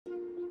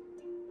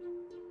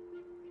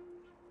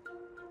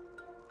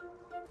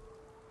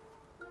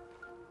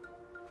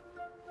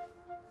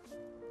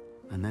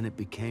And then it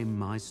became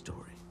my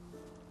story.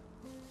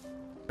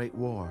 Great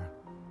War.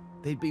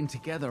 They'd been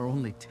together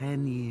only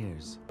 10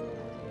 years.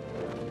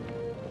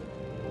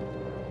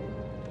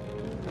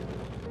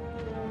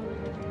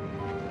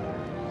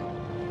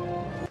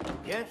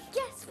 Yes?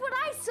 Guess what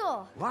I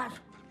saw? What?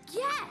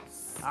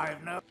 Yes!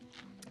 I've no...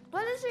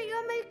 What is it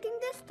you're making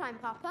this time,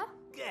 Papa?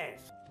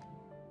 Guess.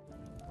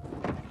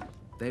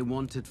 They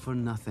wanted for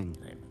nothing.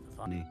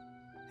 Funny.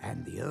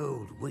 And the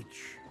old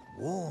witch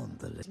warned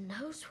the little...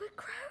 Nose would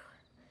grow?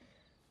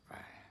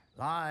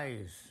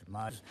 Lies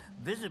must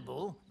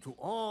visible to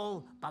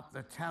all but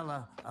the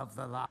teller of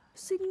the lie.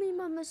 Sing me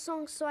Mama's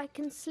song so I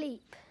can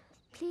sleep.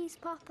 Please,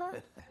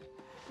 Papa?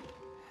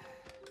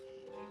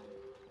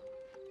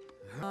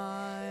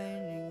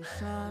 Shining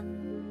sun,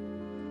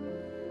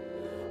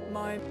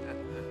 my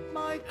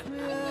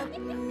clear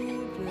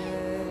blue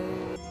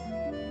day.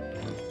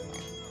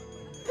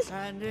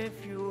 And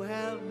if you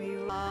help me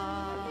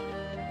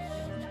rise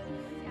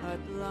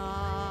at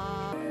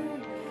last,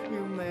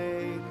 you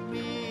make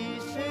me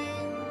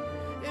sing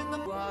in the...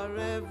 You are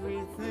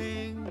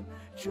everything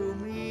to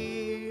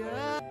me.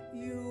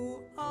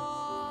 You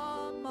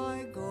are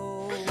my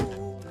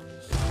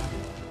golden sun.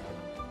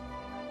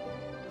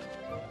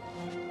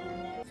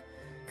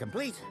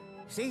 Complete.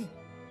 See?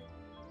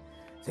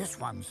 This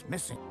one's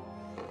missing.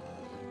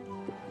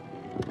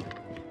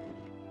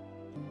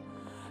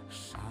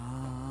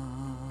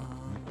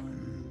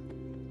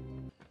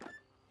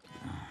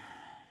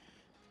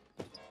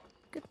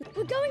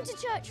 We're going to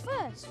church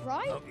first,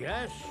 right? Oh,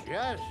 yes,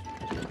 yes.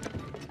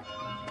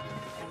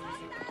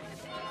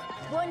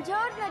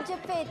 Buongiorno,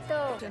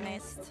 Geppetto.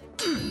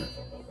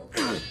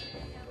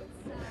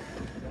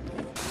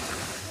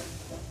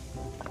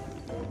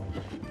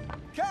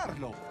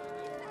 Carlo!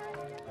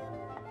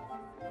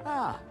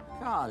 Ah,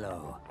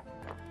 Carlo.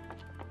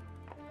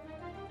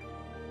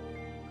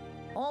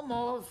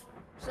 Almost.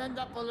 Send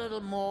up a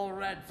little more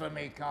red for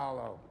me,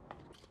 Carlo.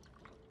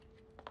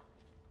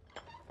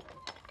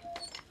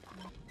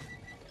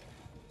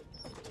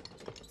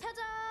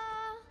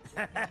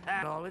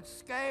 Ta-da! All its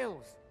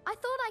scales. I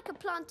thought I could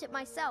plant it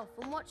myself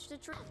and watch the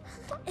tree.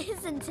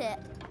 Isn't it?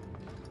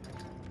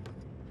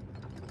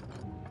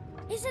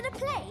 Is it a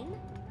plane?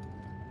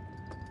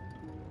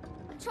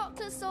 A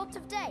chocolate sort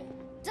of day,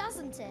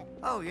 doesn't it?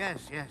 Oh,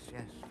 yes, yes,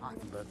 yes. Fine,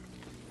 but...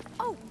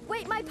 Oh,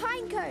 wait, my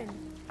pine cone!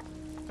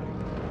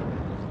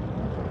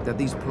 That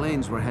these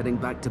planes were heading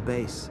back to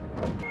base.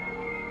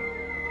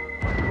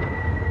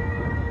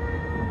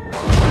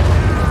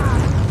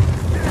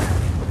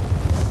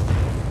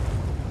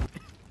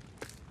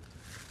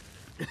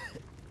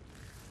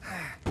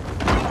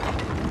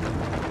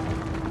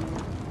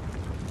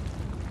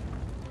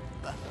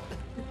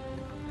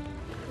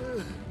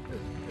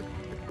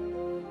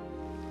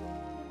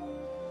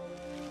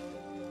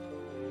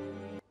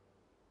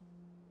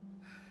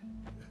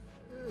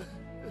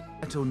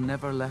 Otto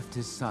never left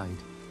his side.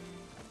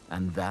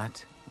 And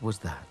that was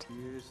that.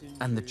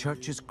 And the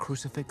church's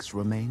crucifix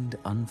remained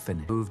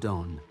unfinished. Moved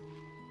on.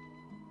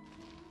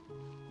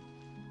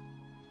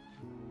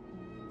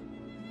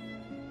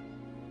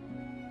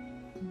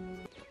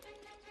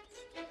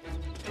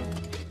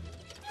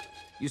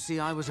 You see,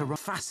 I was a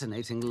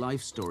fascinating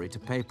life story to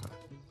paper.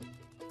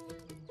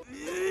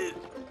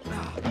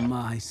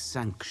 My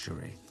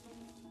sanctuary.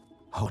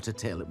 What a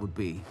tale it would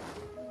be.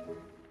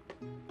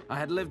 I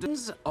had lived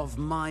of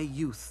my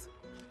youth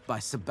by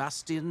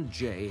Sebastian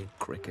J.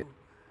 Cricket.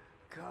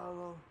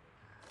 Carlo.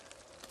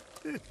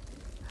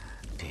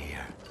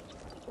 Dear.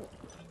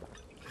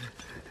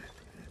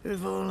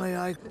 If only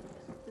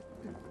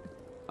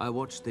I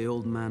watched the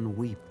old man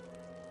weep,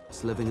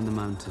 living in the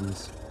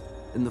mountains,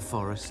 in the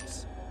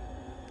forests,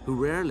 who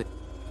rarely...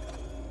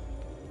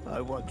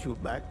 I want you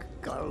back,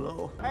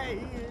 Carlo. Hey!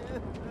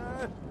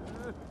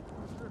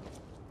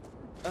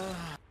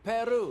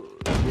 Peru.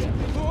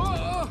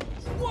 Oh,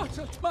 what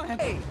a man!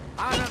 Hey!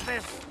 Out of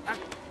this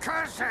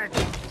accursed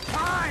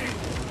time!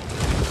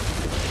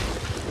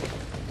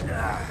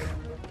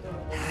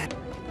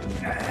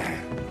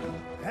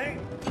 Hey!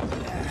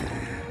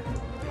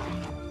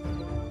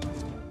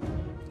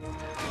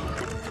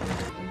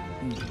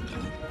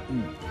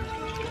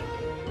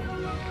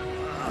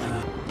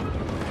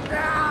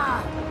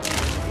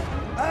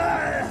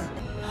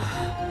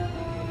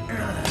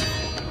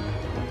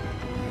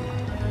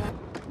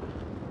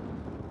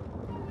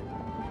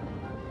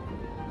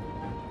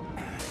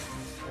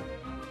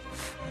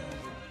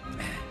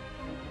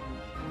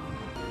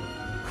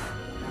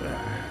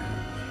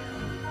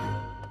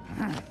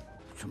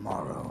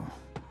 Tomorrow.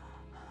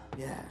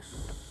 Yes,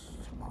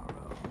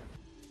 tomorrow.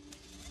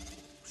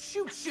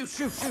 Shoot, shoot,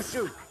 shoot, shoot,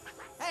 shoot!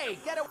 Hey,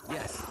 get away!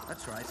 Yes,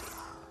 that's right.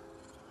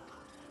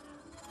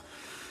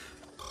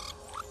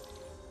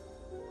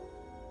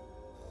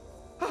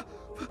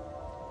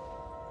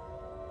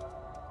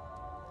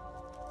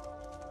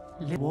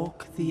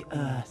 Walk the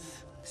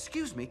earth.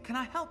 Excuse me, can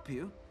I help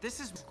you? This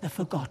is... The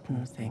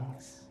forgotten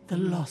things. The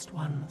lost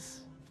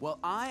ones. Well,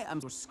 I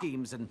am for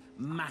schemes and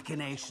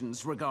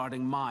machinations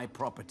regarding my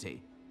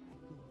property.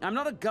 I'm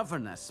not a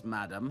governess,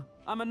 madam.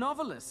 I'm a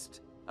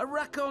novelist. A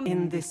raccoon.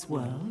 In this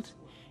world,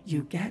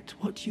 you get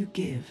what you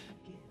give.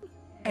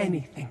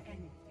 Anything.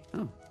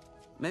 Oh,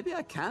 maybe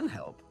I can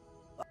help.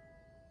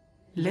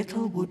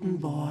 Little wooden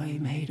boy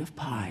made of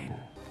pine.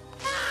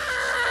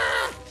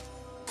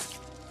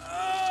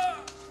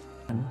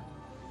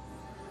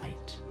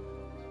 Right.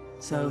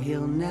 So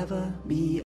he'll never be